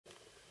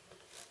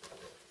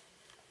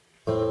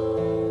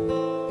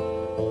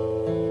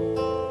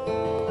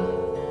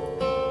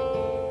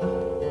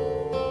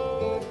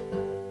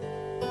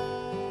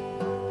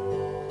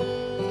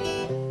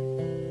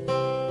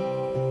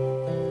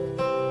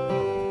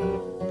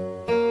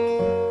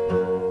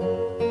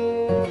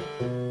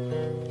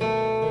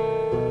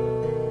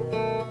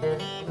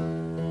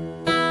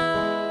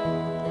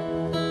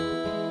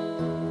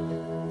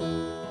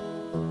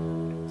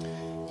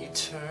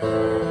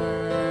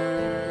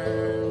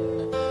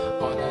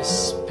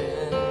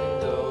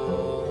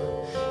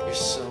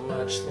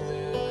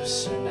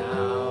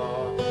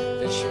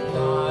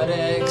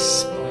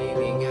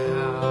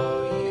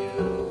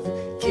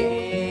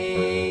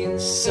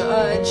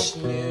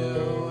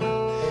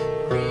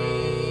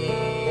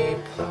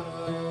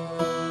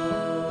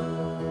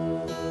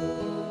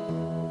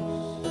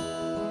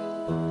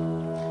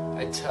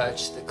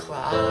touch the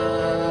clasp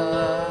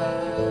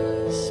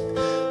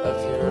of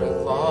your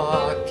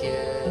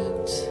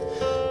locket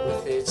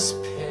with its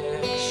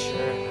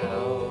picture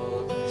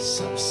held,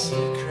 some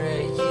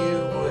secret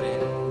you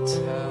wouldn't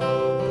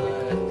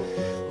tell,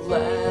 but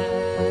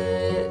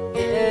let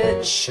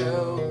it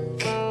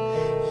choke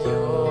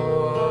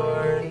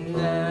your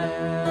neck.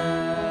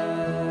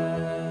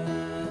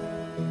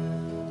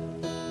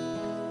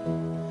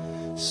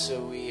 So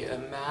we imagine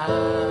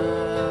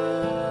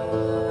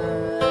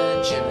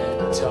a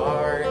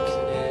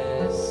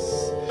darkness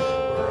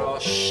where all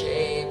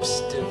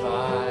shapes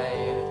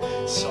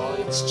divide,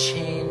 solids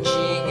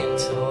changing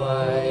into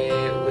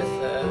light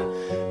with a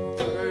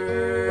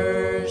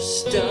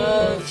burst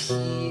of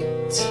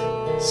heat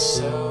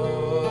so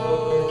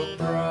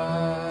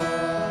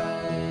bright.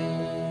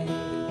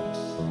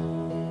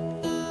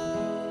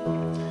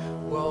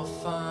 Well,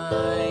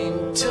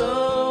 fine,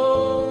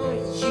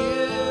 don't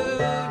you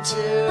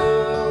do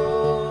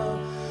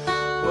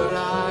what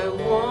I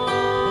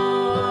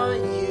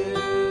want you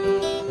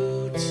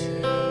to.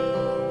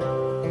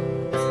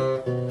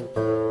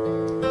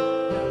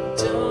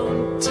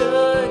 Don't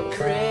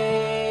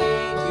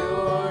degrade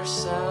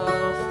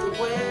yourself the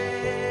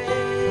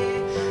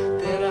way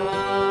that I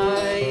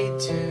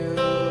do,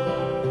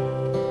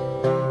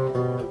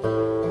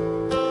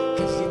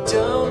 'cause you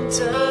don't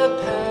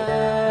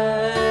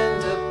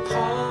depend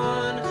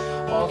upon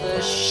all the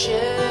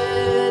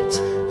shit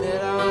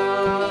that I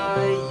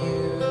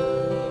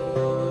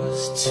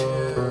use to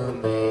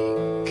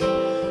make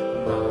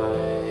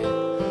my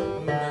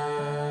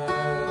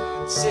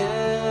moods improve.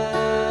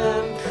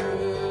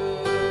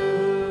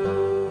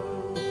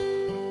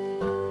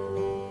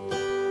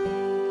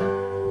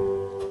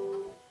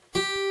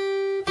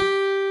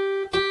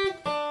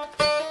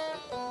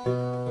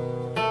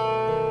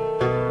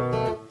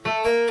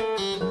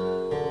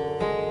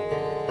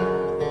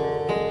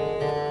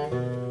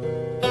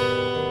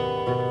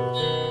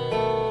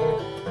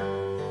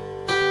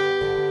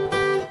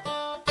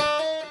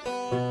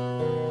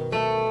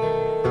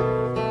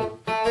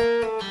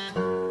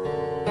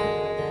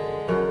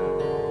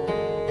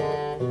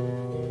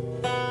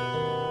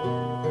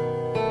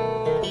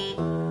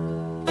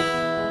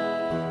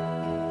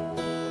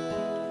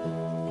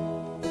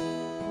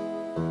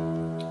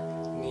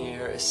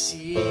 Near a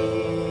sea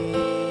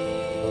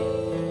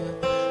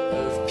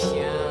of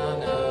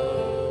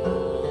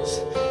pianos,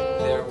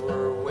 there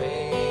were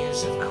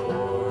waves of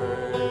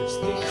chords.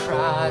 They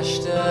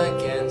crashed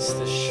against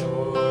the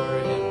shore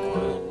in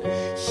one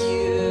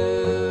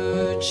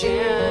huge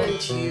and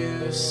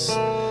useless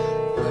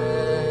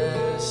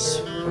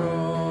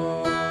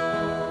roar.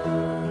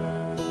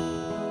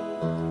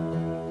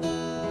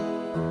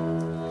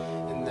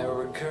 And there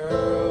were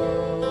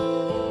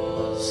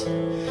girls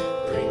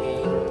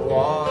bringing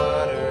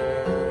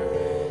water,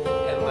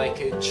 and like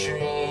a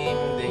dream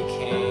they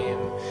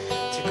came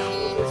to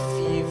cool the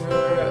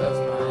fever of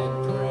my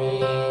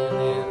brain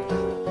and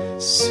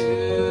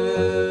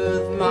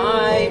soothe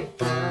my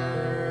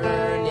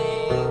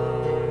burning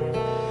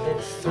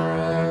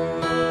throat.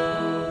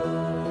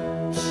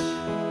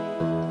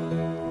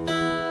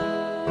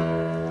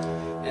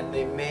 And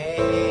they made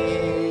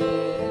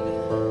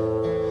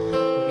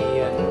me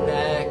a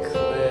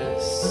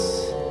necklace,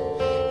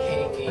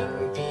 hanging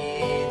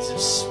beads of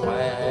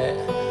sweat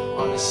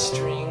on a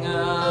string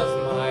of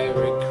my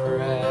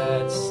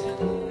regrets, and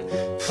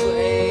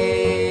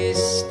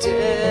placed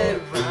it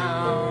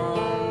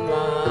round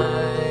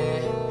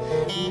my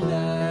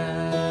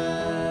neck.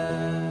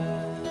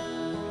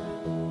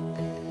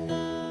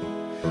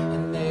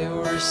 And they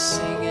were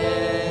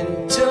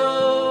singing,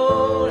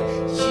 don't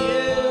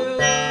you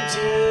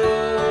do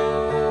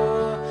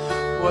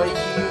what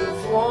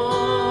you've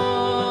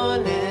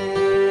wanted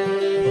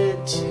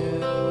to.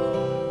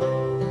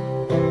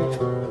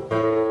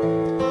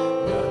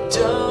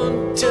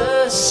 Don't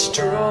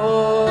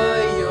destroy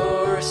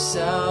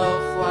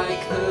yourself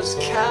like those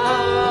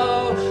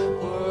cowards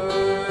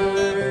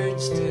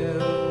do.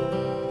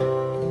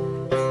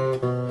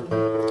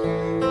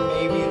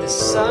 Maybe the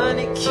sun,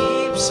 it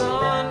keeps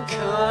on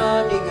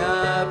coming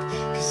up,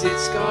 'cause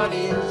it's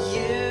gotten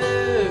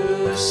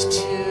used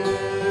to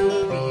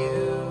you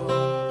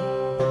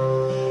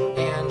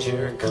and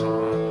your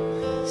calm.